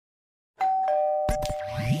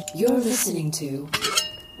You're listening to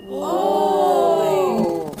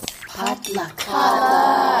Whoa! Potluck.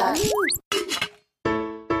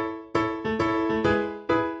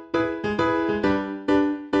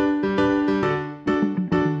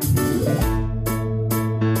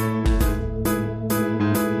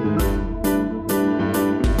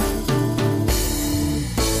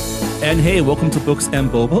 And hey, welcome to Books and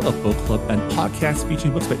Boba, a book club and podcast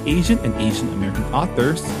featuring books by Asian and Asian American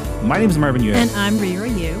authors. My name is Marvin Yue. And I'm Rira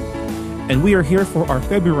Yu. And we are here for our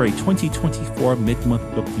February 2024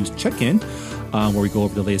 mid-month book news check-in, where we go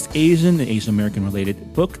over the latest Asian and Asian American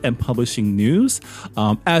related book and publishing news.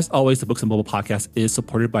 As always, the Books and Boba podcast is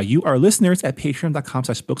supported by you, our listeners, at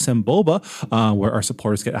patreon.com/booksandboba, where our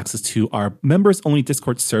supporters get access to our members-only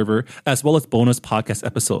Discord server, as well as bonus podcast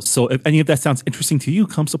episodes. So if any of that sounds interesting to you,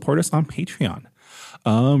 come support us on Patreon.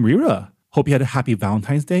 Rira, hope you had a happy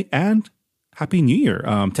Valentine's Day and Happy New Year.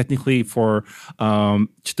 Technically, for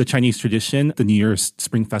the Chinese tradition, the New Year's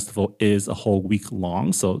Spring Festival is a whole week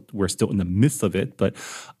long, so we're still in the midst of it. But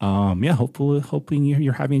hoping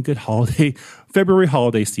you're having a good February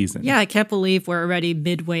holiday season. Yeah, I can't believe we're already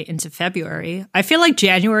midway into February. I feel like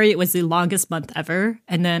January was the longest month ever,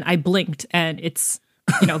 and then I blinked and it's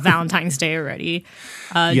Valentine's Day already.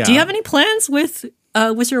 Do you have any plans with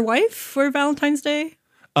your wife for Valentine's Day?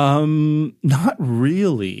 Not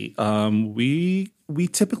really. We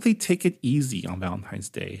typically take it easy on Valentine's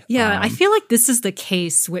Day. Yeah, I feel like this is the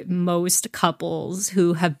case with most couples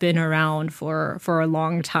who have been around for a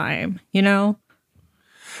long time,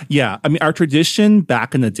 Yeah, I mean, our tradition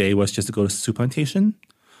back in the day was just to go to soup plantation,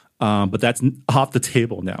 but that's off the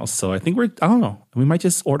table now. So I think I don't know, we might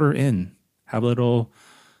just order in, have a little.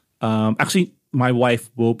 Actually, my wife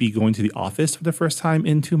will be going to the office for the first time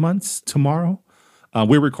in 2 months tomorrow.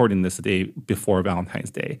 We're recording this the day before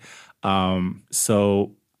Valentine's Day.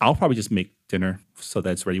 So I'll probably just make dinner so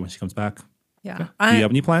that it's ready when she comes back. Yeah. Do you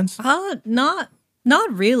have any plans? Not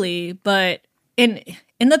really, but in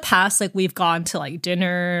the past, like we've gone to like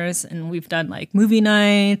dinners and we've done like movie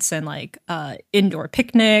nights and like indoor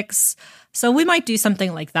picnics. So we might do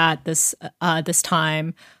something like that this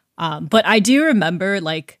time. But I do remember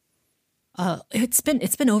like it's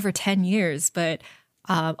been over 10 years, but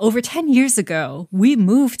over 10 years ago, we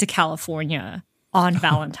moved to California on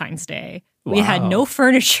Valentine's Day. Wow. We had no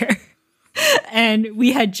furniture and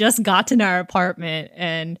we had just gotten our apartment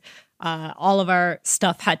and all of our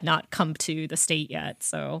stuff had not come to the state yet.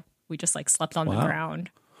 So we just like slept on the ground.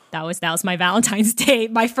 That was my Valentine's Day,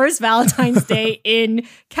 my first Valentine's Day in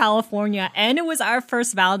California. And it was our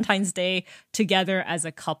first Valentine's Day together as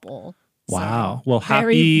a couple. Wow. Well,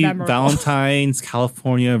 happy Valentine's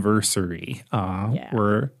California anniversary.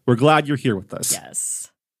 We're glad you're here with us.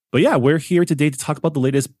 Yes. But yeah, we're here today to talk about the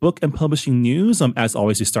latest book and publishing news. As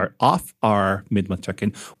always, we start off our mid-month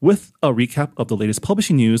check-in with a recap of the latest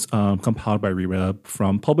publishing news compiled by Rira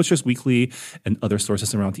from Publishers Weekly and other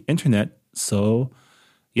sources around the internet. So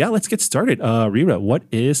yeah, let's get started. Rira, what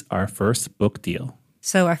is our first book deal?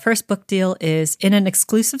 So our first book deal is, in an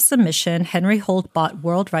exclusive submission, Henry Holt bought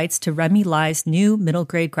world rights to Remy Lai's new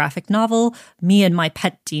middle-grade graphic novel, Me and My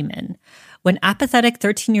Pet Demon. When apathetic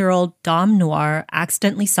 13-year-old Dame Noir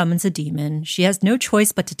accidentally summons a demon, she has no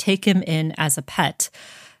choice but to take him in as a pet.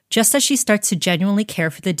 Just as she starts to genuinely care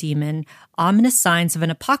for the demon, ominous signs of an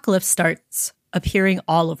apocalypse starts appearing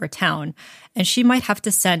all over town, and she might have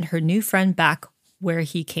to send her new friend back where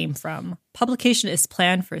he came from. Publication is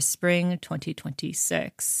planned for spring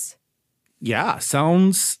 2026. Yeah,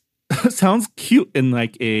 sounds cute in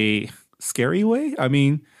like a scary way. I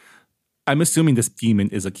mean, I'm assuming this demon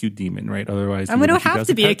is a cute demon, right? Otherwise, we don't have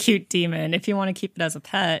to be a cute demon if you want to keep it as a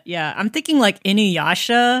pet. Yeah, I'm thinking like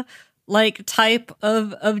Inuyasha like type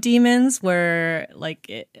of demons where like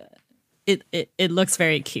it looks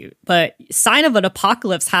very cute. But sign of an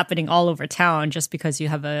apocalypse happening all over town just because you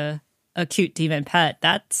have a cute demon pet.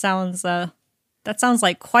 That sounds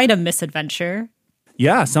like quite a misadventure.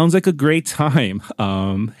 Yeah, sounds like a great time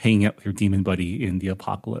hanging out with your demon buddy in the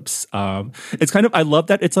apocalypse. It's I love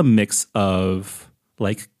that it's a mix of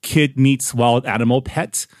like kid meets wild animal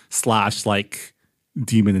pet / like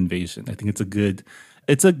demon invasion. I think it's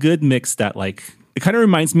a good mix that like it kind of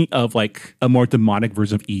reminds me of like a more demonic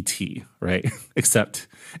version of E.T., right? Except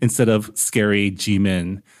instead of scary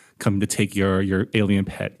G-men coming to take your alien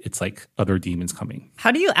pet, it's like other demons coming.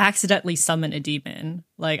 How do you accidentally summon a demon?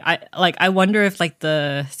 I wonder if like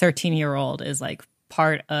the 13-year-old is like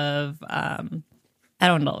part of I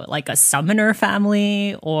don't know, like a summoner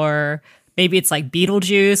family, or maybe it's like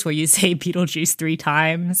Beetlejuice where you say Beetlejuice 3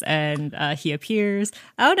 times and he appears.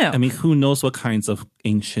 I don't know. I mean, who knows what kinds of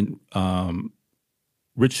ancient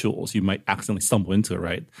rituals you might accidentally stumble into,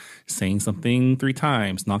 right? Saying something 3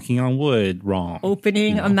 times, knocking on wood wrong.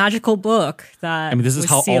 Opening a magical book that This is was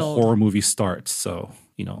how sealed. all horror movies start. So,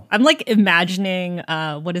 I'm like imagining,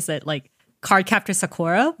 what is it, like Cardcaptor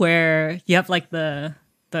Sakura, where you have like the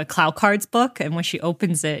Cloud Cards book, and when she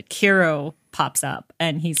opens it, Kiro pops up,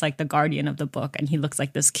 and he's like the guardian of the book, and he looks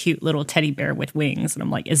like this cute little teddy bear with wings. And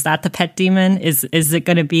I'm like, is that the pet demon? Is it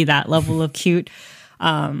going to be that level of cute?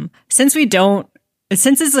 Since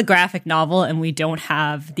it's a graphic novel and we don't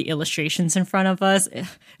have the illustrations in front of us,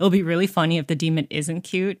 it'll be really funny if the demon isn't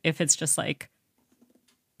cute, if it's just like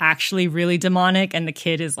actually really demonic and the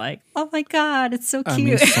kid is like, oh my God, it's so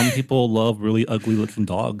cute. Some people love really ugly looking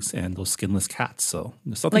dogs and those skinless cats. So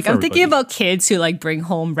there's something like, for I'm thinking everybody. about kids who like bring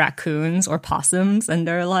home raccoons or possums and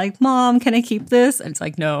they're like, Mom, can I keep this? And it's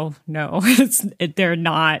like, no, they're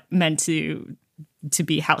not meant to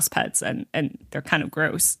be house pets, and they're kind of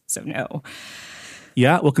gross. So no.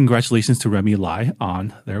 Yeah, well, congratulations to Remy Lai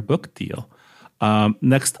on their book deal.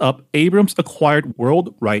 Next up, Abrams acquired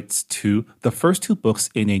world rights to the first 2 books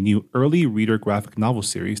in a new early reader graphic novel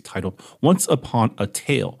series titled Once Upon a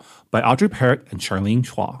Tale by Audrey Parrott and Charlene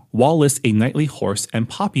Chua. Wallace, a knightly horse, and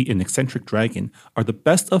Poppy, an eccentric dragon, are the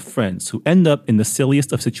best of friends who end up in the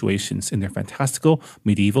silliest of situations in their fantastical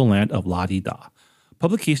medieval land of La-di-da.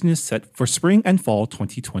 Publication is set for spring and fall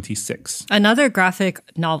 2026. Another graphic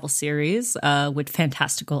novel series with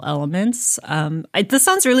fantastical elements. This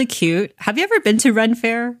sounds really cute. Have you ever been to Ren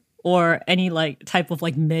Fair or any like type of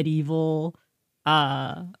like medieval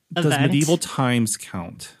event? Does medieval times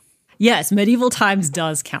count? Yes, medieval times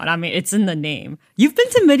does count. I mean, it's in the name. You've been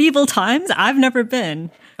to medieval times? I've never been.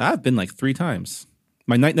 I've been like 3 times.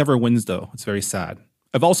 My knight never wins, though. It's very sad.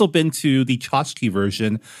 I've also been to the tchotchke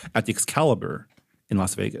version at the Excalibur in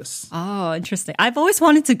Las Vegas. Oh, interesting. I've always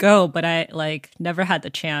wanted to go, but I like never had the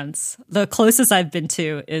chance. The closest I've been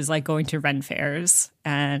to is like going to Ren Fairs,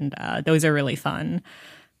 and those are really fun.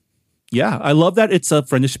 Yeah, I love that it's a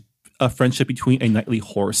friendship between a knightly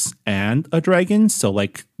horse and a dragon. So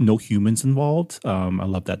like no humans involved. I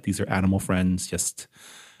love that these are animal friends just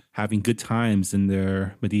having good times in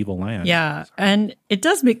their medieval land. Yeah, and it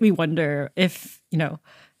does make me wonder if,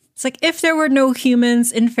 it's like if there were no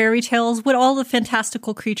humans in fairy tales, would all the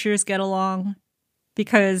fantastical creatures get along?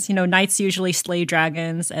 Because, knights usually slay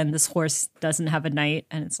dragons and this horse doesn't have a knight.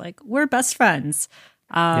 And it's like, we're best friends.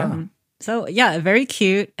 So, yeah, very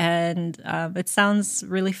cute. And it sounds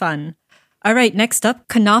really fun. All right, next up,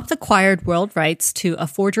 Knopf acquired world rights to A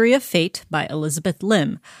Forgery of Fate by Elizabeth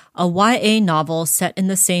Lim, a YA novel set in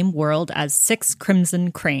the same world as 6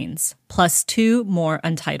 Crimson Cranes, plus 2 more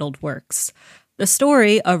untitled works. The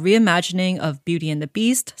story, a reimagining of Beauty and the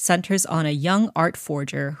Beast, centers on a young art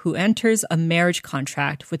forger who enters a marriage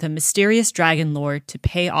contract with a mysterious dragon lord to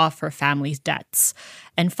pay off her family's debts,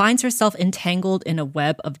 and finds herself entangled in a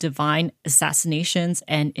web of divine assassinations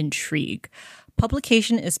and intrigue.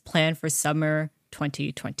 Publication is planned for summer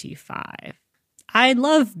 2025. I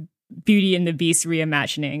love Beauty and the Beast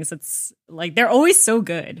reimaginings. It's like, they're always so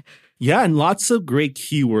good. Yeah, and lots of great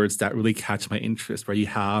keywords that really catch my interest, right? You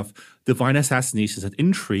have divine assassinations and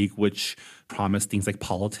intrigue, which promise things like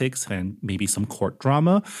politics and maybe some court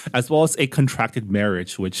drama, as well as a contracted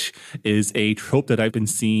marriage, which is a trope that I've been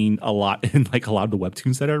seeing a lot in like a lot of the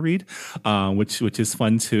webtoons that I read, which is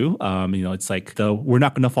fun too. It's like we're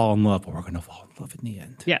not going to fall in love, but we're going to fall in love in the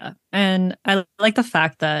end. Yeah, and I like the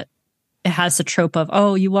fact that it has the trope of,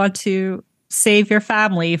 oh, you want to save your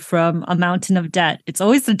family from a mountain of debt. It's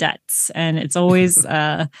always the debts, and it's always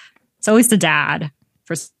the dad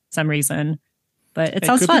for some reason. But it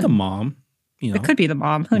sounds could fun. Be the mom. It could be the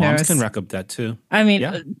mom. Who Moms knows? can rack up debt too. I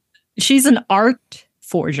mean, she's an art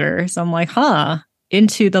forger, so I'm like,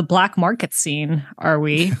 into the black market scene, are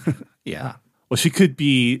we? Yeah. Well, she could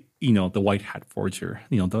be, the white hat forger.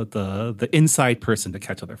 The inside person to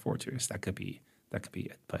catch other forgers. That could be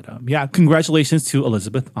it. But congratulations to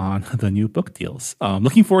Elizabeth on the new book deals.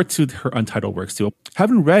 Looking forward to her untitled works too.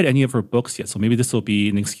 Haven't read any of her books yet, so maybe this will be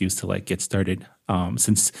an excuse to like get started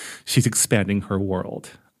since she's expanding her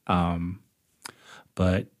world.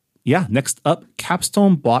 But yeah, next up,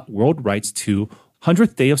 Capstone bought world rights to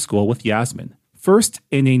 100th Day of School with Yasmin. First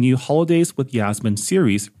in a new Holidays with Yasmin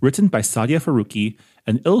series written by Sadia Faruqi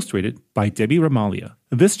and illustrated by Debbie Ramalia.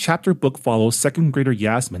 This chapter book follows second grader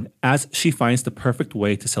Yasmin as she finds the perfect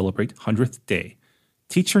way to celebrate 100th Day,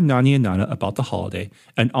 teach her Nani and Nana about the holiday,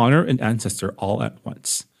 and honor an ancestor all at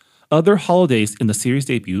once. Other holidays in the series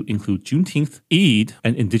debut include Juneteenth, Eid,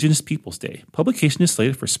 and Indigenous Peoples Day. Publication is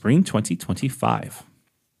slated for spring 2025.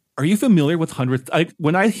 Are you familiar with 100th?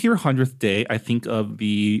 When I hear 100th Day, I think of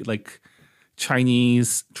the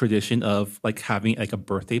Chinese tradition of like having like a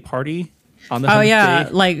birthday party on the Oh 100th yeah, day.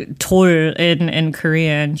 like Tol in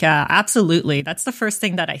Korean. Yeah, absolutely. That's the first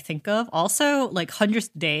thing that I think of. Also, like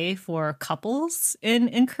 100th day for couples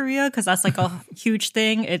in Korea, because that's like a huge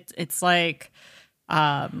thing. It's like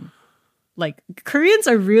Koreans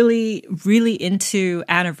are really, really into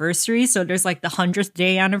anniversaries. So there's like the 100th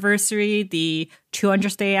day anniversary, the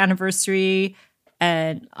 200th day anniversary,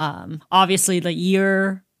 and obviously the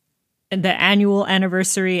year and the annual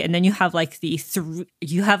anniversary, and then you have like the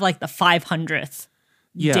 500th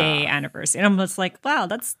Yeah. day anniversary. And I'm just like, wow,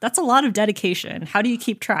 that's a lot of dedication. How do you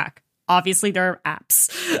keep track? Obviously, there are apps.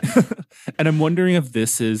 And I'm wondering if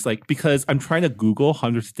this is like, because I'm trying to Google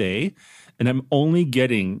 100th day and I'm only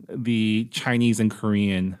getting the Chinese and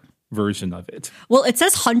Korean version of it. Well, it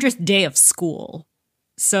says 100th day of school.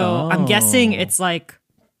 So I'm guessing it's like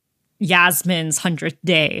Yasmin's 100th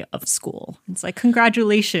day of school. It's like,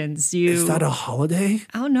 congratulations. Is that a holiday?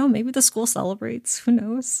 I don't know. Maybe the school celebrates. Who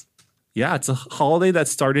knows? Yeah, it's a holiday that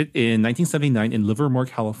started in 1979 in Livermore,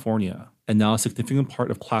 California, and now a significant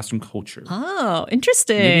part of classroom culture. Oh,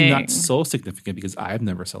 interesting. Maybe not so significant because I've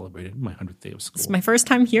never celebrated my 100th day of school. It's my first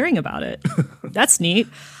time hearing about it. That's neat.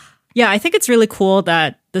 Yeah, I think it's really cool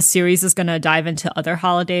that the series is going to dive into other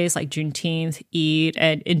holidays like Juneteenth, Eid,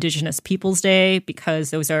 and Indigenous Peoples Day,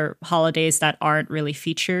 because those are holidays that aren't really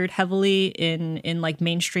featured heavily in like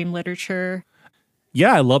mainstream literature.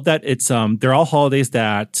 Yeah, I love that it's they're all holidays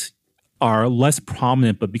that are less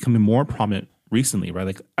prominent but becoming more prominent recently, right?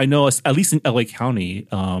 Like I know at least in LA County,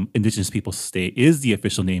 Indigenous Peoples Day is the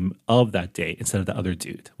official name of that day instead of the other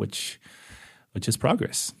dude, which is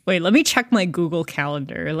progress. Wait, let me check my Google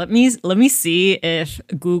Calendar. Let me see if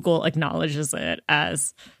Google acknowledges it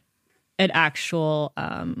as an actual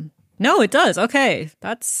No, it does. Okay.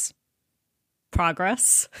 That's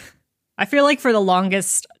progress. I feel like for the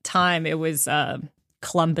longest time it was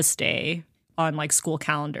Columbus Day on like school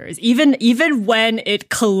calendars, even when it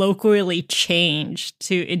colloquially changed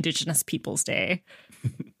to Indigenous Peoples Day.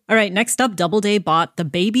 All right, next up, Doubleday bought The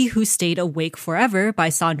Baby Who Stayed Awake Forever by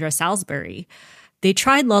Sandra Salisbury. They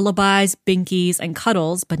tried lullabies, binkies, and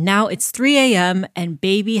cuddles, but now it's 3 a.m. and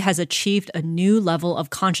Baby has achieved a new level of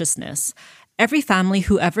consciousness. Every family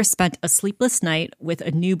who ever spent a sleepless night with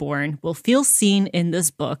a newborn will feel seen in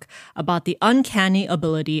this book about the uncanny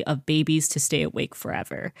ability of babies to stay awake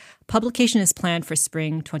forever. Publication is planned for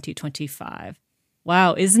spring 2025.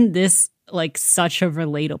 Wow, isn't this like such a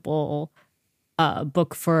relatable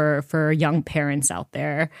book for young parents out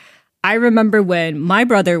there? I remember when my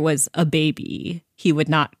brother was a baby, he would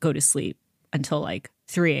not go to sleep until like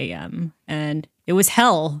 3 a.m. And it was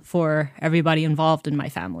hell for everybody involved in my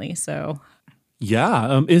family. So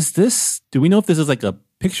Yeah. Do we know if this is like a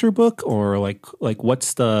picture book or like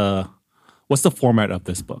what's the format of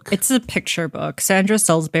this book? it's a picture book. Sandra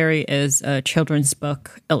Salisbury is a children's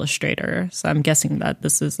book illustrator. So I'm guessing that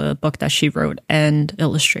this is a book that she wrote and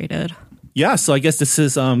illustrated. Yeah, so I guess this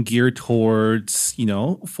is geared towards,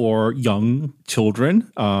 for young children,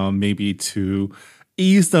 maybe to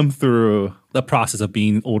ease them through the process of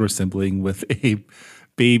being an older sibling with a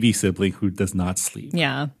baby sibling who does not sleep.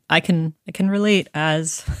 Yeah, I can relate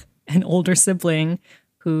as an older sibling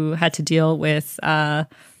who had to deal with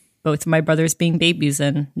both my brothers being babies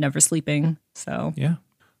and never sleeping. So Yeah.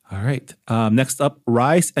 All right. Next up,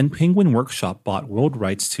 Rise and Penguin Workshop bought world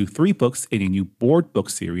rights to 3 books in a new board book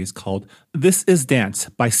series called This is Dance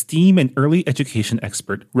by STEAM and early education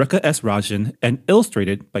expert Rekha S. Rajan and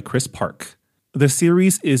illustrated by Chris Park. The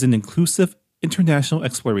series is an inclusive international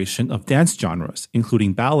exploration of dance genres,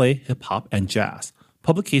 including ballet, hip hop, and jazz.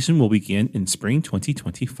 Publication will begin in spring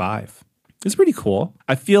 2025. It's pretty cool.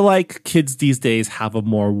 I feel like kids these days have a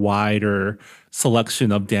more wider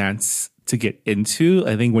selection of dance to get into.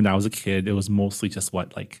 I think when I was a kid, it was mostly just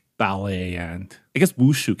like ballet, and I guess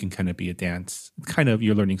wushu can kind of be a dance. Kind of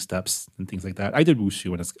you're learning steps and things like that. I did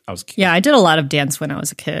wushu when I was a kid. yeah, I did a lot of dance when I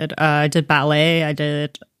was a kid. I did ballet, I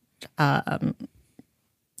did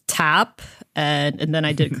tap, and then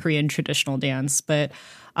I did Korean traditional dance. But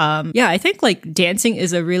yeah, I think like dancing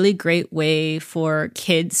is a really great way for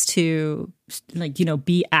kids to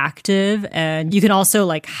be active, and you can also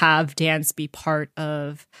like have dance be part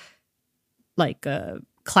of like a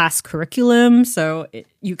class curriculum, so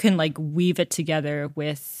you can like weave it together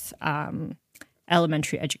with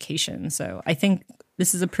elementary education. So I think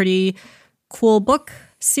this is a pretty cool book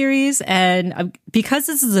series, and because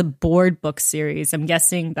this is a board book series, I'm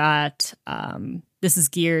guessing that this is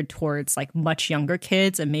geared towards like much younger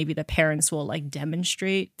kids, and maybe the parents will like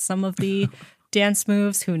demonstrate some of the dance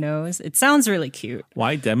moves. Who knows? It sounds really cute.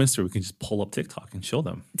 Why demonstrate? We can just pull up TikTok and show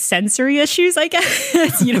them. Sensory issues, I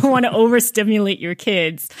guess. You don't want to overstimulate your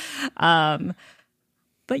kids. But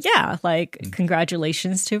yeah,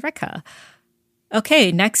 congratulations to Rekha.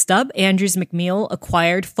 Okay, next up, Andrews McMeel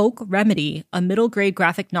acquired Folk Remedy, a middle grade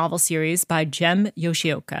graphic novel series by Gem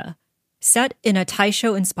Yoshioka. Set in a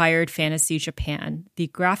Taisho-inspired fantasy Japan, the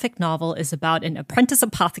graphic novel is about an apprentice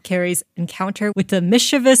apothecary's encounter with the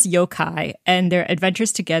mischievous yokai and their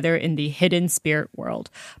adventures together in the hidden spirit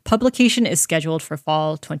world. Publication is scheduled for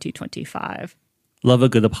fall 2025. Love a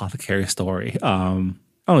good apothecary story.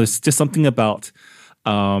 It's just something about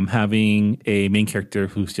having a main character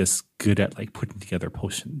who's just good at putting together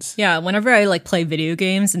potions. Yeah, whenever I play video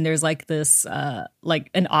games and there's this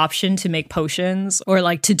an option to make potions or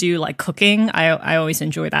to do cooking, I always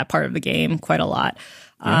enjoy that part of the game quite a lot.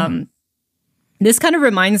 Yeah. This kind of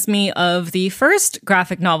reminds me of the first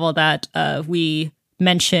graphic novel that we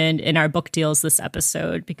mentioned in our book deals this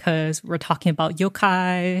episode, because we're talking about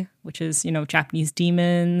yokai, which is Japanese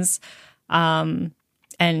demons, and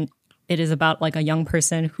it is about a young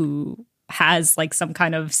person who has some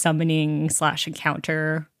kind of summoning /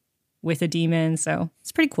 encounter with a demon. So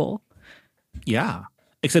it's pretty cool. Yeah.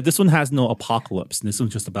 Except this one has no apocalypse. This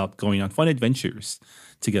one's just about going on fun adventures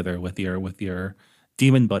together with your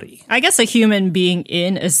demon buddy. I guess a human being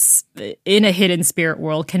in a hidden spirit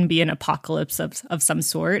world can be an apocalypse of some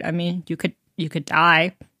sort. I mean, you could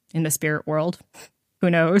die in the spirit world. Who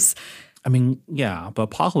knows? I mean, yeah, but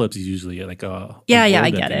apocalypse is usually a I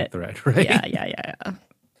get it. Threat, right? Yeah.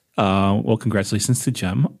 Well, congratulations to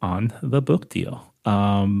Gem on the book deal.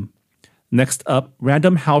 Next up,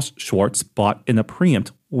 Random House Schwartz bought in a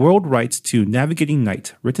preempt world rights to Navigating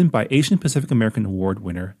Night, written by Asian Pacific American Award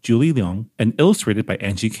winner Julie Leong and illustrated by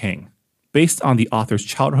Angie Kang. Based on the author's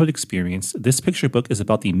childhood experience, this picture book is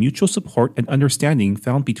about the mutual support and understanding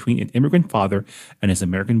found between an immigrant father and his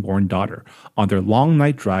American-born daughter on their long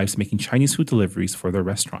night drives making Chinese food deliveries for their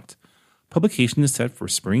restaurant. Publication is set for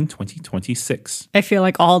spring 2026. I feel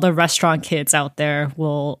like all the restaurant kids out there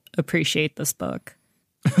will appreciate this book.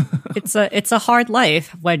 It's a hard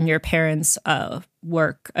life when your parents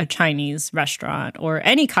work a Chinese restaurant or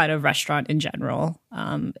any kind of restaurant in general.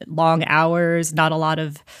 Long hours, not a lot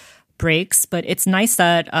of breaks, but it's nice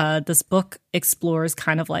that this book explores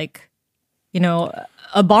kind of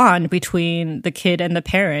a bond between the kid and the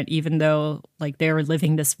parent, even though they're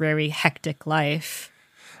living this very hectic life.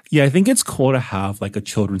 Yeah, I think it's cool to have a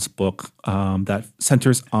children's book that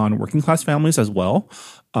centers on working class families as well,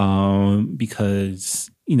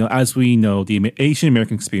 because as we know, the Asian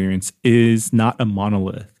American experience is not a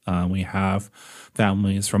monolith. We have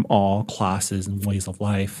families from all classes and ways of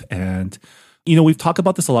life, and we've talked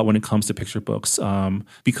about this a lot when it comes to picture books.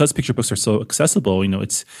 Because picture books are so accessible,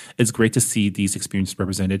 it's great to see these experiences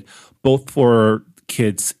represented both for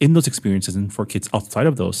kids in those experiences and for kids outside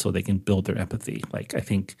of those so they can build their empathy. I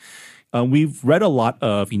think we've read a lot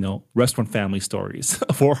of, restaurant family stories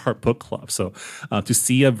for our book club. So to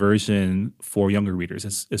see a version for younger readers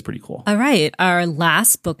is pretty cool. All right. Our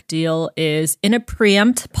last book deal is in a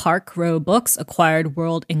preempt, Park Row Books acquired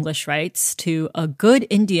world English rights to A Good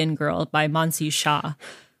Indian Girl by Mansi Shah.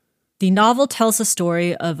 The novel tells the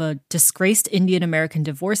story of a disgraced Indian American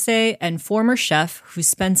divorcee and former chef who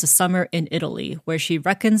spends a summer in Italy, where she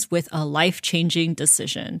reckons with a life-changing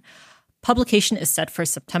decision. Publication is set for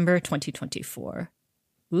September 2024.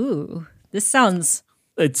 Ooh, this sounds...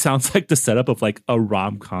 It sounds like the setup of a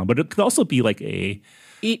rom-com, but it could also be a...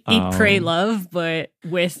 Eat, Pray, Love, but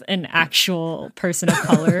with an actual person of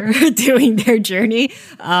color doing their journey.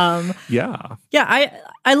 Yeah,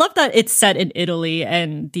 I love that it's set in Italy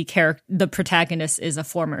and the protagonist is a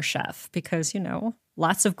former chef because,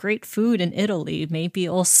 lots of great food in Italy. Maybe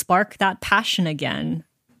it'll spark that passion again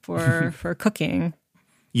for cooking.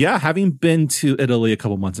 Yeah, having been to Italy a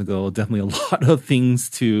couple months ago, definitely a lot of things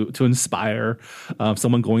to inspire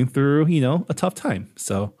someone going through, a tough time.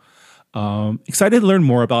 So excited to learn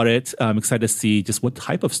more about it. I'm excited to see just what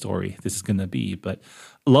type of story this is going to be, but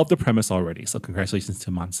love the premise already. So congratulations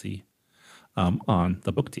to Mansi on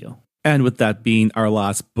the book deal. And with that being our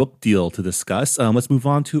last book deal to discuss, let's move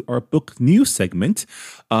on to our book news segment,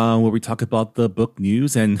 where we talk about the book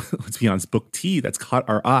news and, let's be honest, book tea that's caught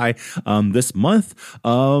our eye this month.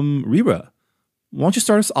 Rira, why don't you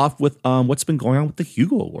start us off with what's been going on with the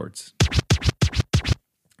Hugo Awards?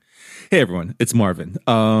 Hey everyone, it's Marvin.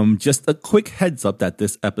 Just a quick heads up that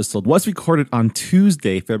this episode was recorded on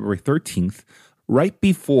Tuesday, February 13th, right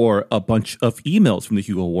before a bunch of emails from the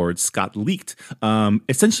Hugo Awards got leaked,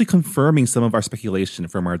 essentially confirming some of our speculation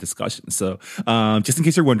from our discussion. So just in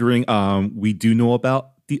case you're wondering, we do know about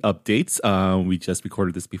the updates. We just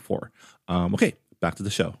recorded this before. Okay, back to the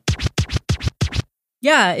show.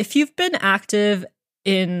 Yeah, if you've been active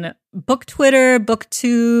in book Twitter,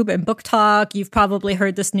 booktube, and book talk, you've probably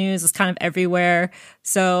heard this news. It's kind of everywhere.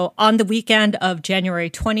 So on the weekend of January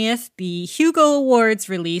 20th, the Hugo Awards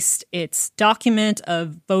released its document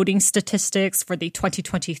of voting statistics for the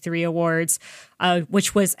 2023 awards,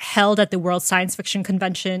 which was held at the World Science Fiction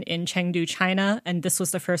Convention in Chengdu, China. And this was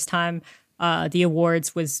the first time the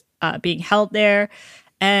awards was being held there.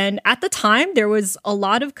 And at the time, there was a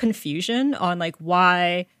lot of confusion on like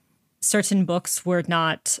why certain books were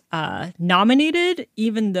not nominated,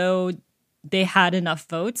 even though they had enough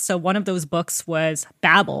votes. So one of those books was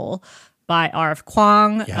Babel by R.F.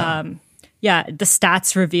 Kuang. The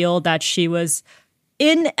stats revealed that she was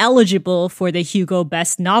ineligible for the Hugo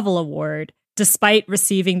Best Novel Award, despite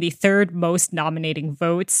receiving the third most nominating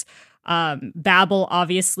votes. Babel,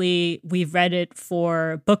 obviously, we've read it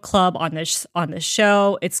for book club on this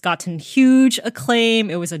show. It's gotten huge acclaim.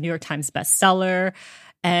 It was a New York Times bestseller.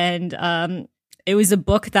 And it was a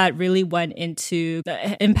book that really went into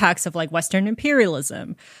the impacts of like Western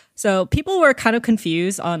imperialism. So people were kind of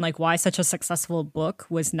confused on like why such a successful book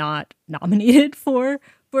was not nominated for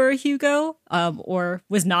a Hugo, or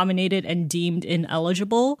was nominated and deemed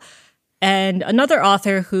ineligible. And another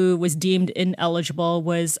author who was deemed ineligible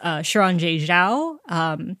was Xiranjie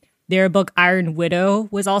Zhao. Their book Iron Widow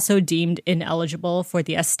was also deemed ineligible for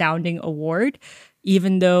the Astounding Award,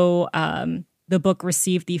 even though the book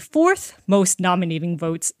received the fourth most nominating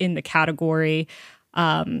votes in the category.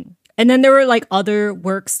 And then there were like other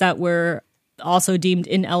works that were also deemed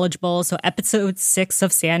ineligible. So episode 6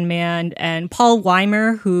 of Sandman and Paul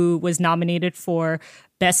Weimer, who was nominated for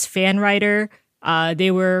Best Fan Writer,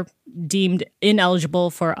 they were deemed ineligible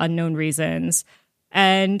for unknown reasons.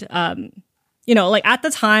 And, like at the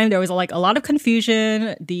time, there was like a lot of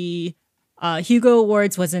confusion. The Hugo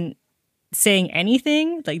Awards wasn't saying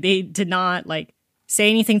anything. Like they did not like say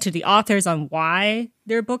anything to the authors on why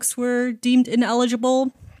their books were deemed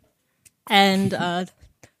ineligible. And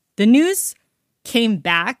the news came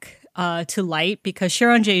back to light because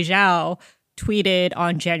Xiranjie Zhao tweeted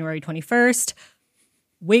on January 21st,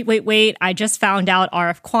 Wait, I just found out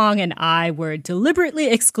R.F. Kuang and I were deliberately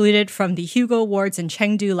excluded from the Hugo Awards in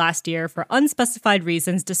Chengdu last year for unspecified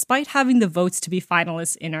reasons, despite having the votes to be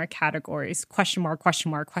finalists in our categories. ?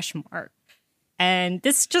 And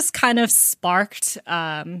this just kind of sparked,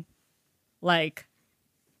 it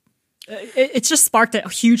just sparked a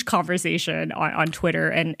huge conversation on Twitter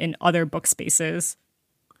and in other book spaces.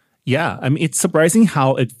 Yeah, I mean, it's surprising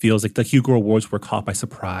how it feels like the Hugo Awards were caught by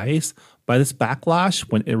surprise by this backlash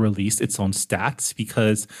when it released its own stats,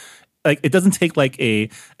 because like it doesn't take like an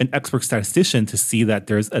expert statistician to see that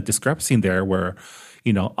there's a discrepancy in there where,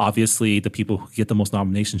 obviously the people who get the most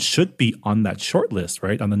nominations should be on that short list,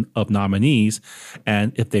 right, of nominees.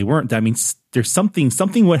 And if they weren't, that means there's something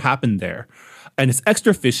would happen there. And it's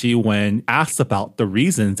extra fishy when asked about the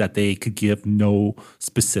reasons that they could give no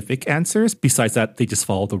specific answers. Besides that, they just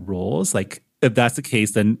follow the rules. Like, if that's the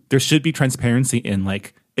case, then there should be transparency in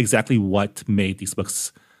like exactly what made these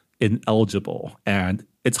books ineligible. And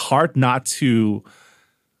it's hard not to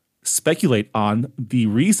speculate on the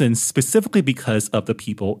reasons, specifically because of the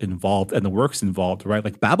people involved and the works involved, right?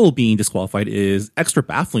 Like Babel being disqualified is extra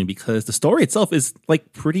baffling because the story itself is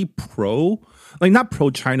like pretty not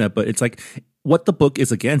pro-China, but it's like what the book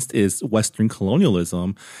is against is Western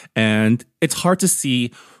colonialism. And it's hard to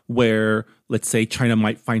see where, let's say, China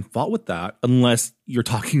might find fault with that unless you're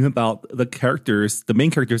talking about the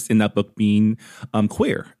main characters in that book being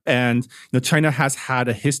queer. And China has had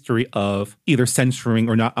a history of either censoring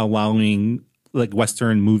or not allowing like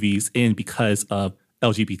Western movies in because of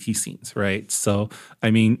LGBT scenes, right? So,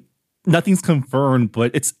 I mean, nothing's confirmed,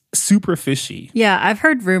 but it's super fishy. Yeah, I've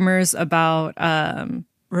heard rumors about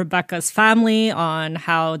Rebecca's family on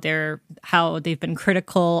how they've been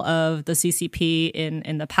critical of the CCP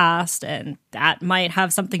in the past, and that might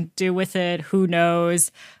have something to do with it. Who knows?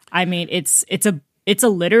 I mean, it's a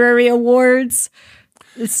literary awards,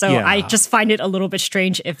 so yeah. I just find it a little bit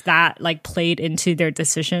strange if that like played into their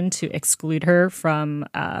decision to exclude her from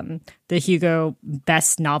the Hugo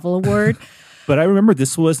Best Novel Award. But I remember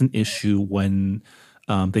this was an issue when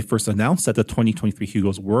they first announced that the 2023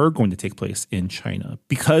 Hugos were going to take place in China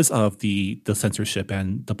because of the censorship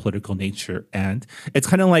and the political nature. And it's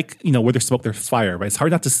kind of like, where there's smoke, there's fire, right? It's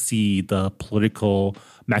hard not to see the political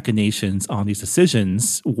machinations on these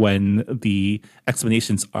decisions when the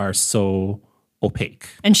explanations are so opaque.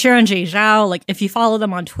 And Xiranjie Zhao, like if you follow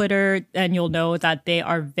them on Twitter, then you'll know that they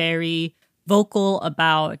are very vocal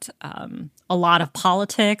about a lot of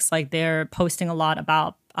politics. Like they're posting a lot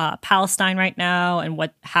about Palestine right now and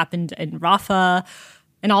what happened in Rafah.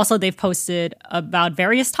 And also they've posted about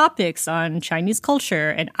various topics on Chinese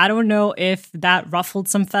culture. And I don't know if that ruffled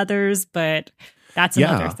some feathers, but that's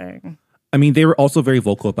another thing. I mean, they were also very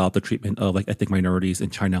vocal about the treatment of like ethnic minorities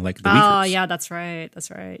in China, like the Uyghurs. Oh, yeah, that's right.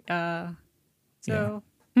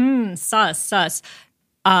 Sus.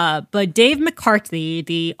 But Dave McCarthy,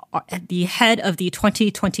 the head of the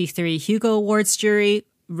 2023 Hugo Awards jury,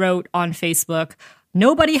 wrote on Facebook,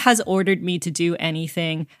 "Nobody has ordered me to do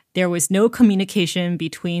anything. There was no communication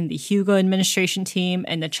between the Hugo administration team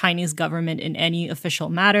and the Chinese government in any official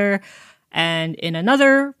matter." And in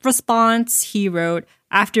another response, he wrote,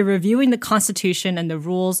 "After reviewing the Constitution and the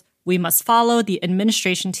rules we must follow, the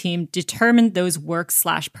administration team determined those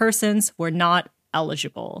works/persons were not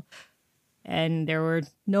eligible." And there were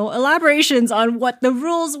no elaborations on what the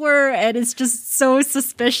rules were, and it's just so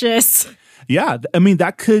suspicious. Yeah, I mean,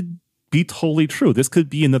 that could be totally true. This could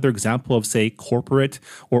be another example of, say, corporate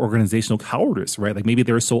or organizational cowardice, right? Like maybe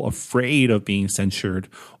they're so afraid of being censured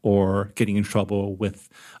or getting in trouble with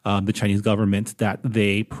the Chinese government that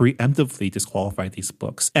they preemptively disqualified these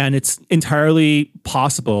books. And it's entirely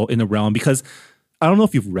possible in the realm because I don't know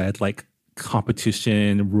if you've read like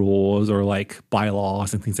competition rules or like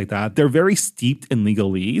bylaws and things like that. They're very steeped in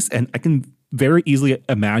legalese, and I can very easily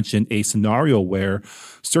imagine a scenario where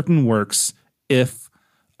certain works, if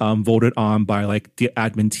voted on by like the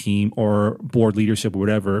admin team or board leadership or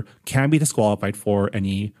whatever, can be disqualified for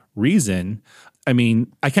any reason. I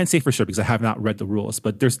mean, I can't say for sure because I have not read the rules,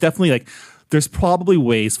 but there's definitely like, there's probably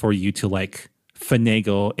ways for you to like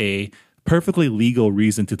finagle a perfectly legal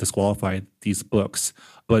reason to disqualify these books,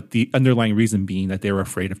 but the underlying reason being that they were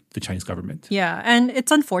afraid of the Chinese government. Yeah, and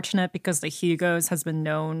it's unfortunate because the Hugos has been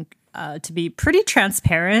known to be pretty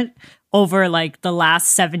transparent over like the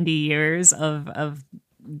last 70 years of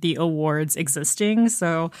the awards existing.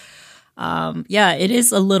 So it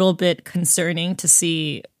is a little bit concerning to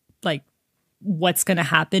see like what's going to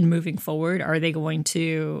happen moving forward. Are they going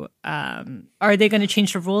to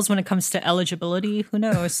change the rules when it comes to eligibility? Who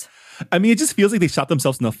knows? I mean, it just feels like they shot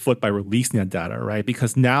themselves in the foot by releasing that data, right?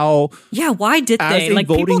 Because now, why did they? Like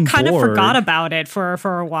people kind of forgot about it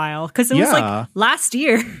for a while because it was like last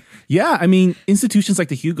year. Yeah, I mean, institutions like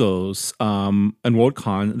the Hugos and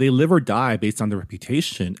Worldcon, they live or die based on their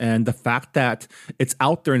reputation. And the fact that it's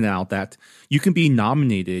out there now that you can be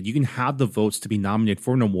nominated, you can have the votes to be nominated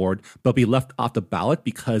for an award, but be left off the ballot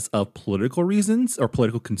because of political reasons or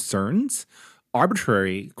political concerns,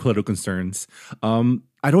 arbitrary political concerns.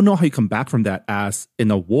 I don't know how you come back from that as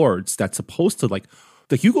in awards that's supposed to like,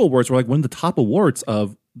 the Hugo Awards were like one of the top awards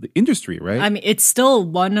of the industry, right? I mean, it's still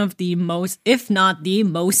one of the most, if not the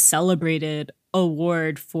most celebrated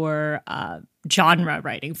award for genre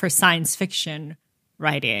writing, for science fiction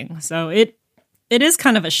writing. So it is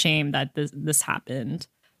kind of a shame that this happened.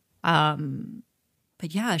 But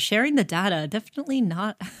yeah, sharing the data, definitely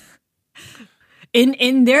not.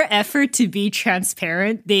 In their effort to be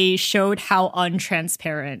transparent, they showed how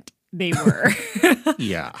untransparent they were.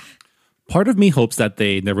 Yeah. Part of me hopes that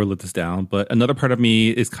they never let this down, but another part of me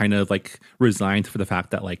is kind of like resigned for the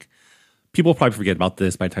fact that like people will probably forget about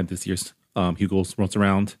this by the time this year's Hugo's rolls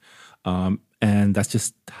around. And that's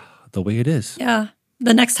just the way it is. Yeah.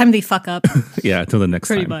 The next time they fuck up. Yeah, until the next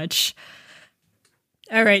time. Pretty much.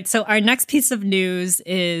 All right, so our next piece of news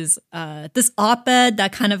is this op-ed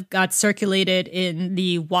that kind of got circulated in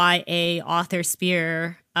the YA author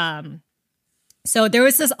sphere. So there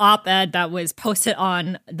was this op-ed that was posted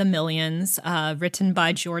on The Millions, written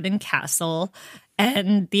by Jordan Castle,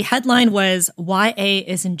 and the headline was, "YA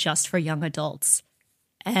isn't just for young adults."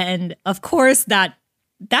 And of course,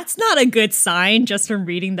 that's not a good sign just from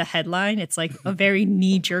reading the headline. It's like a very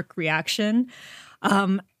knee-jerk reaction.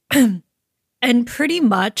 And pretty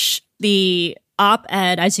much the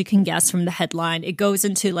op-ed, as you can guess from the headline, it goes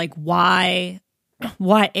into like why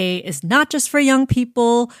YA is not just for young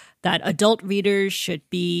people, that adult readers should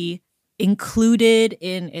be included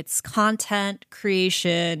in its content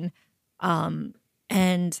creation,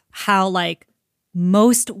 and how like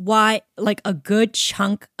a good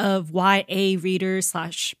chunk of YA readers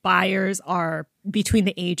 / buyers are between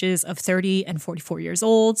the ages of 30 and 44 years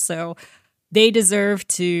old. So they deserve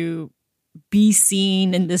to be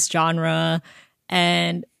seen in this genre.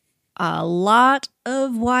 And a lot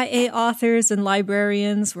of YA authors and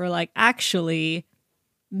librarians were like, actually,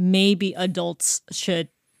 maybe adults should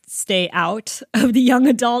stay out of the young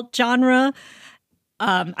adult genre.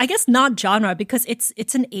 I guess not genre because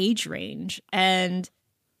it's an age range. And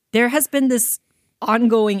there has been this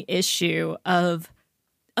ongoing issue of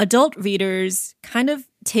adult readers kind of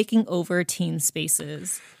taking over teen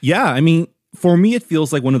spaces. Yeah, I mean, for me, it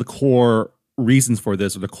feels like one of the core reasons for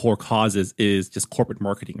this, or the core causes, is just corporate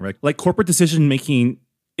marketing, right? Like corporate decision making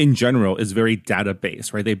in general is very data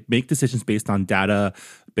based, right? They make decisions based on data,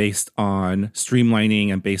 based on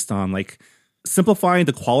streamlining, and based on like simplifying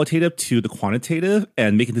the qualitative to the quantitative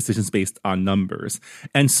and making decisions based on numbers.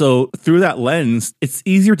 And so through that lens, it's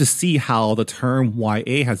easier to see how the term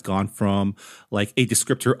YA has gone from like a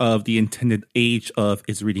descriptor of the intended age of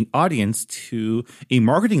its reading audience to a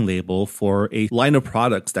marketing label for a line of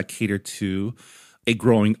products that cater to a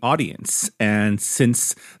growing audience. And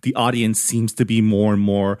since the audience seems to be more and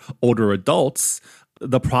more older adults,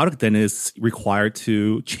 the product then is required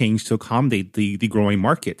to change to accommodate the growing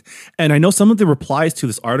market. And I know some of the replies to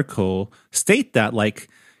this article state that, like,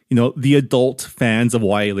 you know, the adult fans of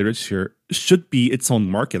YA literature should be its own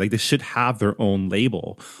market. Like, they should have their own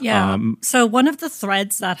label. Yeah. So one of the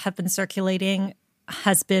threads that have been circulating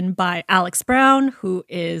has been by Alex Brown, who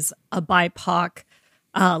is a BIPOC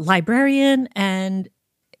librarian. And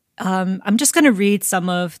I'm just going to read some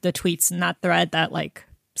of the tweets in that thread that, like,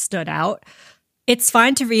 stood out. It's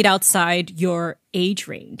fine to read outside your age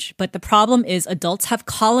range, but the problem is adults have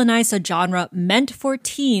colonized a genre meant for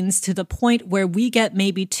teens to the point where we get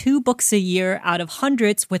maybe 2 books a year out of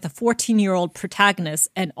hundreds with a 14-year-old protagonist,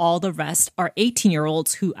 and all the rest are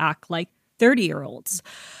 18-year-olds who act like 30-year-olds.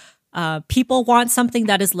 People want something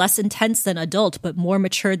that is less intense than adult, but more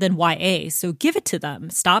mature than YA, so give it to them.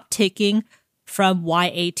 Stop taking from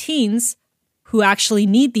YA teens who actually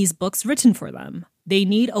need these books written for them. They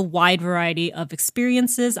need a wide variety of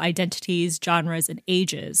experiences, identities, genres, and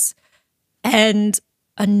ages. And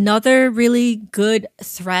another really good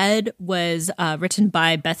thread was written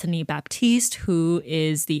by Bethany Baptiste, who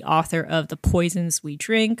is the author of The Poisons We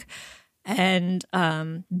Drink. And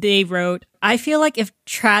they wrote, I feel like if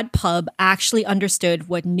TradPub actually understood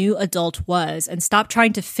what new adult was and stopped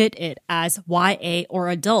trying to fit it as YA or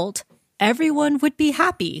adult, everyone would be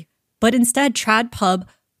happy. But instead, TradPub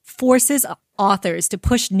forces authors to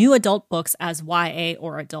push new adult books as YA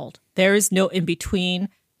or adult. There is no in between,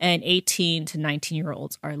 and 18 to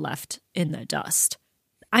 19-year-olds are left in the dust.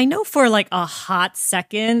 I know for like a hot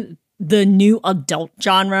second, the new adult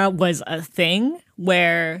genre was a thing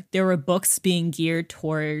where there were books being geared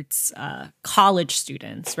towards college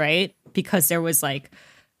students, right? Because there was like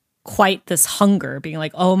quite this hunger being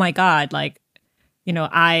like, oh my God, like, you know,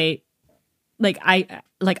 I'm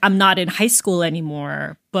not in high school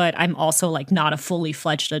anymore, but I'm also like not a fully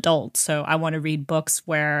fledged adult. So I want to read books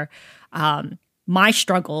where my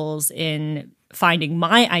struggles in finding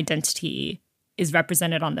my identity is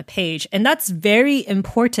represented on the page. And that's very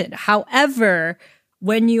important. However,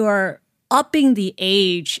 when you are upping the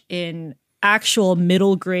age in actual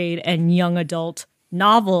middle grade and young adult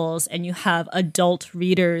novels, and you have adult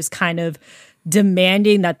readers kind of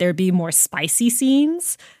demanding that there be more spicy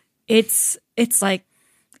scenes, it's like,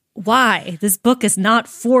 why? This book is not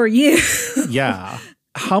for you. Yeah.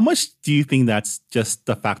 How much do you think that's just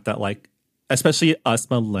the fact that, like, especially us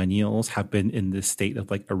millennials have been in this state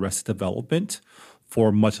of like arrested development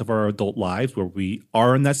for much of our adult lives, where we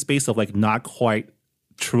are in that space of like not quite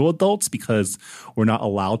true adults because we're not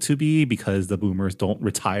allowed to be, because the boomers don't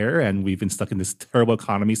retire and we've been stuck in this terrible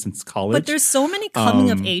economy since college. But there's so many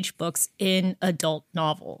coming of age books in adult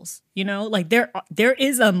novels, you know, like there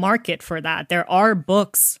is a market for that. There are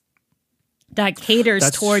books that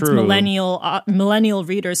caters towards true. millennial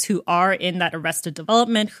readers who are in that arrested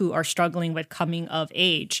development, who are struggling with coming of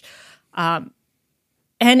age. And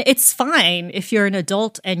it's fine if you're an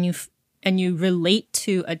adult and you relate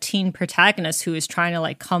to a teen protagonist who is trying to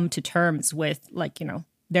like come to terms with like, you know,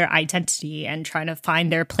 their identity and trying to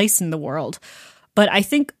find their place in the world. But I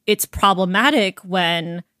think it's problematic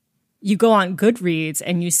when you go on Goodreads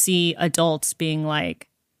and you see adults being like,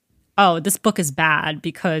 oh, this book is bad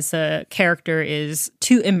because the character is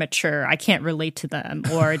too immature. I can't relate to them.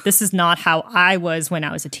 Or this is not how I was when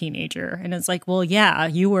I was a teenager. And it's like, well, yeah,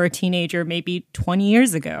 you were a teenager maybe 20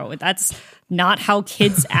 years ago. That's not how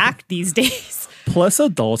kids act these days. Plus,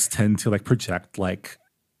 adults tend to like project like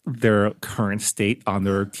their current state on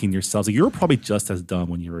their teenage selves. Like, you were probably just as dumb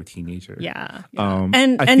when you were a teenager. Yeah.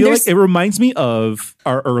 And I feel like it reminds me of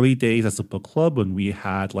our early days as a book club when we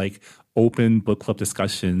had like open book club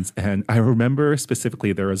discussions. And I remember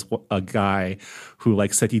specifically there was a guy who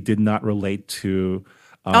like said he did not relate to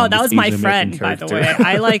that was my Asian friend, by the way.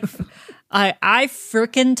 I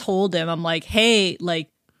freaking told him, I'm like, hey, like,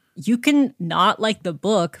 you can not like the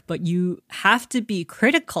book, but you have to be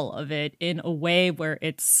critical of it in a way where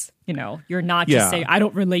it's, you're not just Yeah. saying, I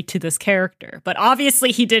don't relate to this character. But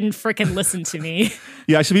obviously he didn't freaking listen to me.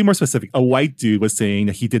 Yeah, I should be more specific. A white dude was saying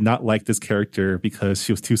that he did not like this character because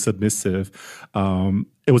she was too submissive.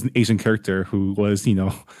 It was an Asian character who was,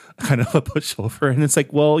 kind of a pushover. And it's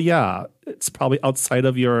like, well, yeah, it's probably outside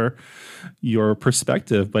of your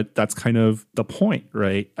perspective, but that's kind of the point,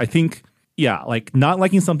 right? I think, yeah, like not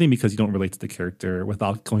liking something because you don't relate to the character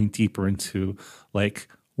without going deeper into like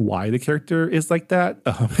why the character is like that.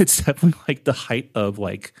 It's definitely like the height of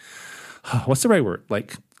like, what's the right word?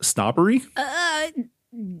 Like snobbery?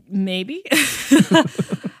 Maybe.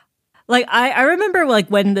 Like I remember like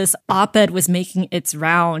when this op-ed was making its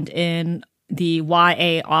round in the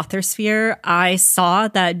YA author sphere, I saw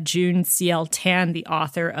that June C.L. Tan, the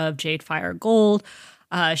author of Jade Fire Gold,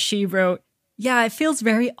 she wrote, yeah, it feels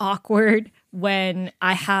very awkward when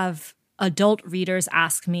I have adult readers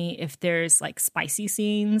ask me if there's like spicy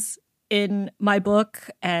scenes in my book,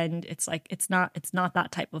 and it's like it's not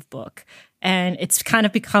that type of book. And it's kind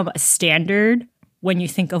of become a standard when you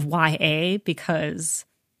think of YA, because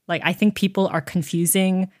like I think people are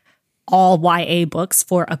confusing all YA books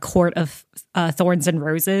for A Court of Thorns and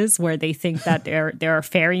Roses, where they think that there are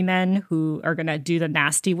fairy men who are gonna do the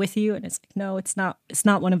nasty with you, and it's like, no, it's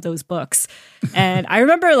not one of those books. And I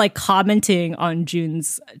remember like commenting on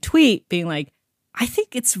June's tweet, being like, I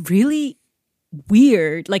think it's really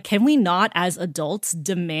weird. Like, can we not, as adults,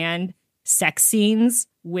 demand sex scenes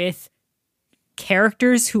with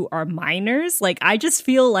characters who are minors? Like, I just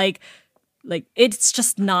feel like it's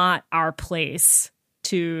just not our place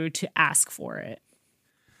to ask for it.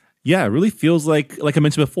 Yeah, it really feels like I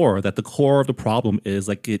mentioned before, that the core of the problem is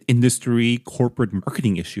like an industry corporate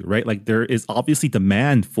marketing issue, right? Like there is obviously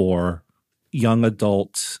demand for young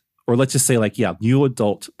adult, or let's just say like, yeah, new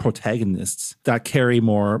adult protagonists that carry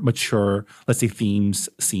more mature, let's say, themes,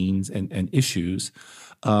 scenes, and issues.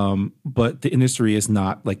 But the industry is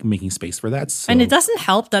not like making space for that. So. And it doesn't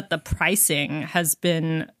help that the pricing has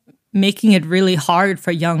been making it really hard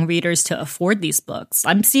for young readers to afford these books.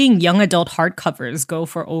 I'm seeing young adult hardcovers go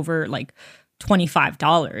for over like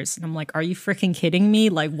 $25. And I'm like, are you freaking kidding me?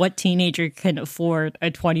 Like, what teenager can afford a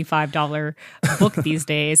 $25 book these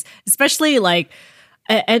days? Especially like,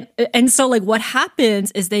 and so like what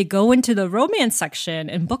happens is they go into the romance section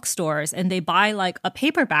in bookstores and they buy like a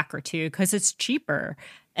paperback or two because it's cheaper.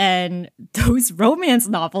 And those romance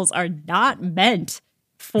novels are not meant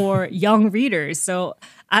for young readers. So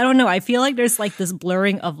I don't know. I feel like there's like this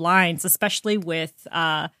blurring of lines, especially with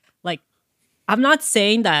like, I'm not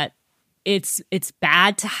saying that it's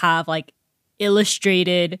bad to have like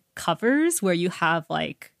illustrated covers where you have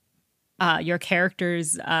like your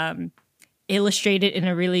characters illustrated in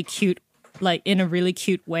a really cute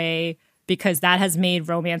way, because that has made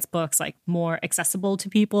romance books like more accessible to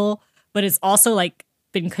people. But it's also like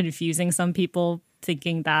been confusing some people,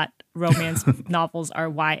 thinking that romance novels are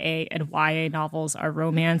YA and YA novels are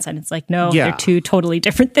romance. And it's like, no, Yeah. they're two totally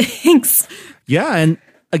different things. Yeah, and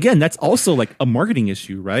again, that's also like a marketing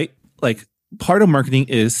issue, right? Like part of marketing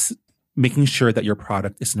is making sure that your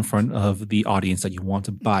product is in front of the audience that you want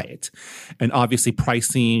to buy it. And obviously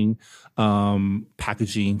pricing,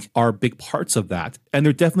 packaging are big parts of that. And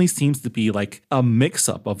there definitely seems to be like a mix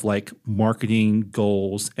up of like marketing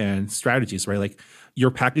goals and strategies, right? Like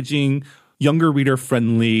you're packaging younger reader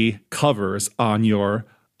friendly covers on your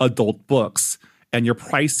adult books, and you're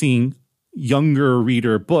pricing younger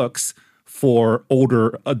reader books for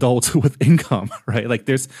older adults with income, right? Like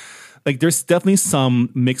there's definitely some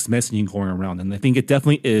mixed messaging going around. And I think it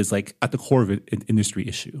definitely is like at the core of it, an industry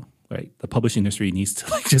issue, right? The publishing industry needs to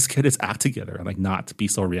like just get its act together and like not be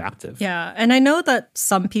so reactive. Yeah. And I know that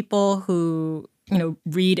some people who,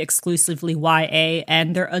 read exclusively YA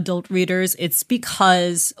and they're adult readers, it's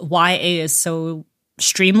because YA is so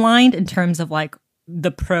streamlined in terms of like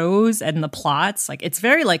the prose and the plots. Like it's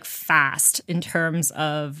very like fast in terms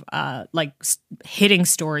of like hitting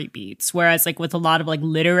story beats, whereas like with a lot of like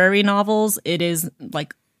literary novels, it is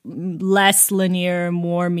like less linear,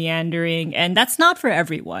 more meandering, and that's not for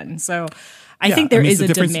everyone. So I think there is a a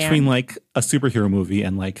difference demand between like a superhero movie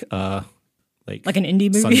and like an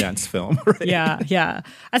indie movie, Sundance film, right? Yeah.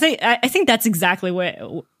 I think that's exactly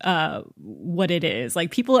what it is.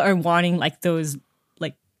 Like people are wanting like those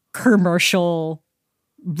like commercial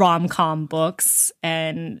rom-com books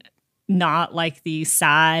and not like the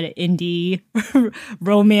sad indie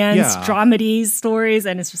romance dramedy stories.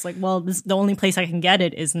 And it's just like, well, the only place I can get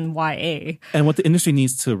it is in YA. And what the industry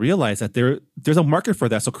needs to realize that there's a market for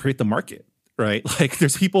that. So create the market, right? Like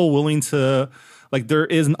there's people willing to, like there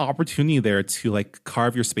is an opportunity there to like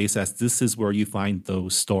carve your space as this is where you find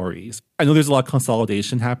those stories. I know there's a lot of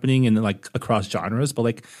consolidation happening in like across genres, but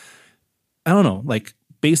like I don't know, like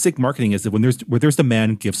basic marketing is that where there's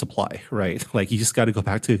demand, give supply, right? Like you just got to go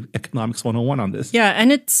back to economics 101 on this. Yeah,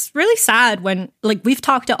 and it's really sad when like we've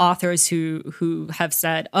talked to authors who have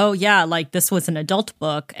said, "Oh yeah, like this was an adult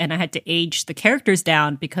book and I had to age the characters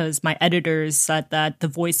down because my editors said that the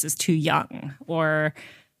voice is too young," or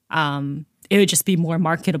it would just be more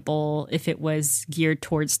marketable if it was geared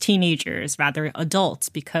towards teenagers rather adults,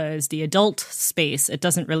 because the adult space, it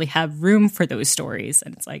doesn't really have room for those stories.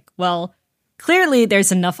 And it's like, well, clearly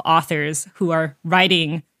there's enough authors who are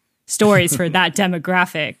writing stories for that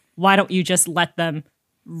demographic. Why don't you just let them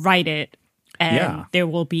write it and there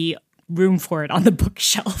will be room for it on the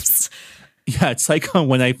bookshelves? Yeah, it's like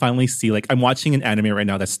when I finally see, like, I'm watching an anime right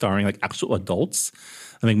now that's starring like actual adults.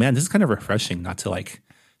 I'm like, man, this is kind of refreshing not to like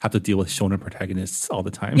have to deal with shonen protagonists all the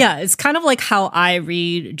time. Yeah, it's kind of like how I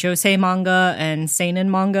read josei manga and seinen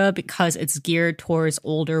manga because it's geared towards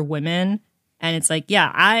older women. And it's like,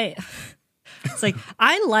 it's like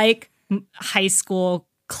I like high school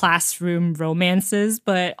classroom romances,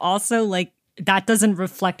 but also like that doesn't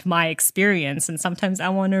reflect my experience. And sometimes I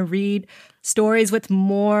want to read stories with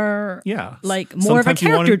more, like more of a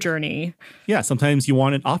character journey. Yeah, sometimes you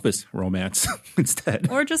want an office romance instead.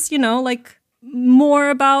 Or just, like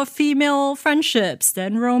more about female friendships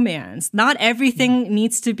than romance. Not everything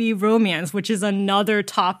needs to be romance, which is another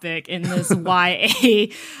topic in this YA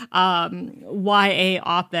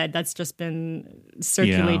op-ed that's just been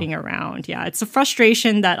circulating around. Yeah, it's a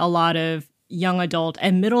frustration that a lot of young adult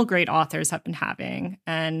and middle grade authors have been having.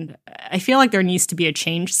 And I feel like there needs to be a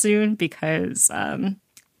change soon because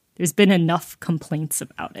there's been enough complaints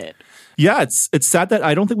about it. Yeah, it's sad that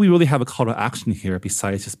I don't think we really have a call to action here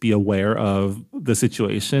besides just be aware of the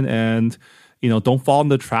situation and, don't fall in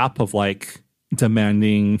the trap of like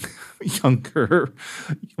demanding young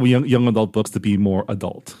adult books to be more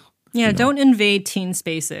adult. Yeah, don't invade teen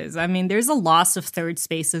spaces. I mean, there's a loss of third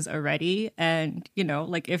spaces already. And,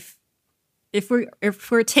 like if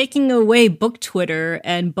we're taking away book Twitter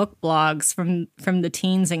and book blogs from the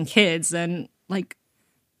teens and kids, then like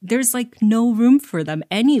there's like no room for them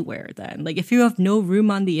anywhere then. Like if you have no room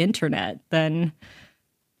on the internet, then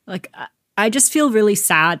like I just feel really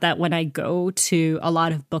sad that when I go to a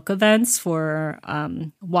lot of book events for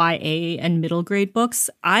YA and middle grade books,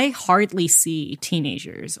 I hardly see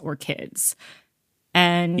teenagers or kids.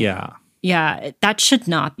 And yeah, that should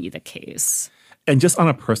not be the case. And just on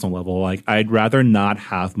a personal level, like I'd rather not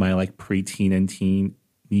have my like preteen and teen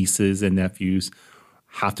nieces and nephews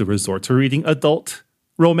have to resort to reading adult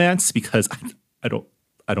romance because I don't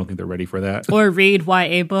think they're ready for that. Or read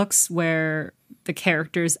YA books where the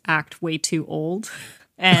characters act way too old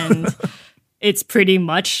and it's pretty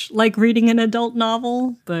much like reading an adult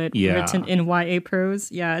novel but written in YA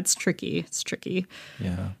prose. Yeah, it's tricky.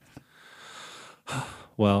 Yeah.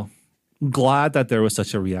 Well, glad that there was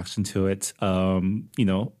such a reaction to it.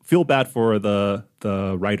 Feel bad for the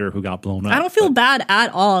writer who got blown up. I don't feel bad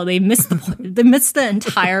at all. They missed the point. They missed the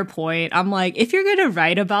entire point. I'm like, if you're gonna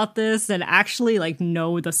write about this and actually like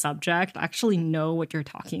know the subject, actually know what you're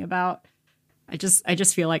talking about. I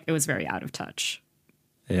just feel like it was very out of touch.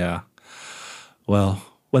 Yeah. Well,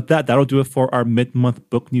 with that'll do it for our mid-month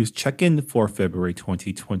book news check-in for February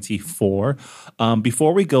 2024.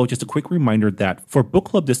 Before we go, just a quick reminder that for book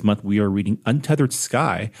club this month, we are reading Untethered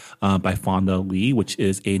Sky by Fonda Lee, which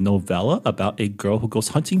is a novella about a girl who goes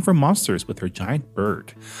hunting for monsters with her giant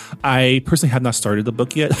bird. I personally have not started the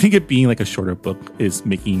book yet. I think it being like a shorter book is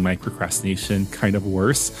making my procrastination kind of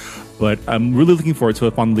worse. But I'm really looking forward to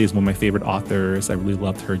it. Fonda Lee is one of my favorite authors. I really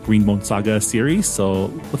loved her Green Bone Saga series. So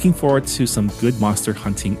looking forward to some good monster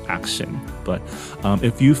hunting action. But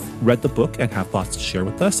if you've read the book and have thoughts to share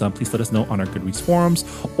with us, please let us know on our Goodreads forums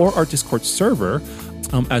or our Discord server.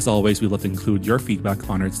 As always, we love to include your feedback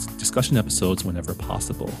on our discussion episodes whenever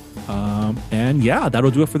possible. And yeah, that'll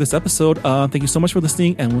do it for this episode. Thank you so much for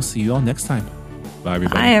listening, and we'll see you all next time. Bye,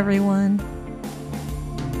 everybody. Bye, everyone.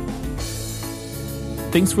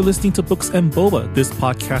 Thanks for listening to Books and Boba. This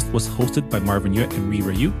podcast was hosted by Marvin Yue and Ri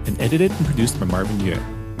Ryu and edited and produced by Marvin Yue.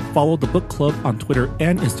 Follow the book club on Twitter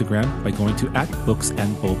and Instagram by going to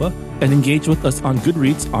 @booksandboba and engage with us on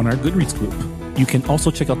Goodreads on our Goodreads group. You can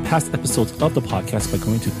also check out past episodes of the podcast by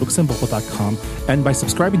going to booksandboba.com and by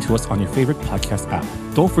subscribing to us on your favorite podcast app.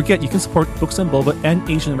 Don't forget, you can support Books and Boba and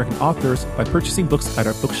Asian American authors by purchasing books at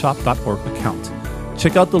our bookshop.org account.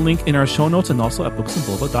 Check out the link in our show notes and also at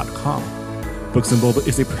booksandboba.com. Books and Boba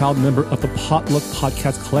is a proud member of the Potluck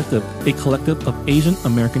Podcast Collective, a collective of Asian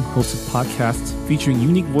American hosted podcasts featuring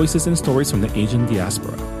unique voices and stories from the Asian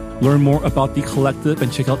diaspora. Learn more about the collective and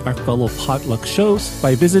check out our fellow Potluck shows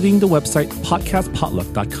by visiting the website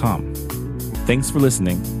podcastpotluck.com. Thanks for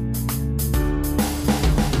listening.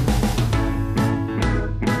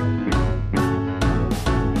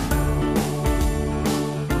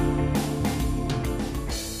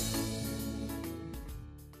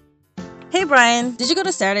 Hey Brian, did you go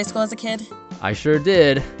to Saturday school as a kid? I sure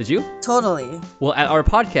did. Did you? Totally. Well, at our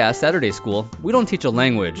podcast, Saturday School, we don't teach a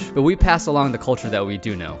language, but we pass along the culture that we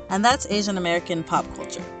do know. And that's Asian American pop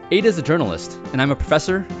culture. Ada's a journalist, and I'm a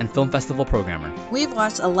professor and film festival programmer. We've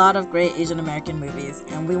watched a lot of great Asian American movies,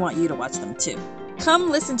 and we want you to watch them too.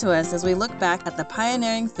 Come listen to us as we look back at the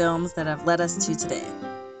pioneering films that have led us to today.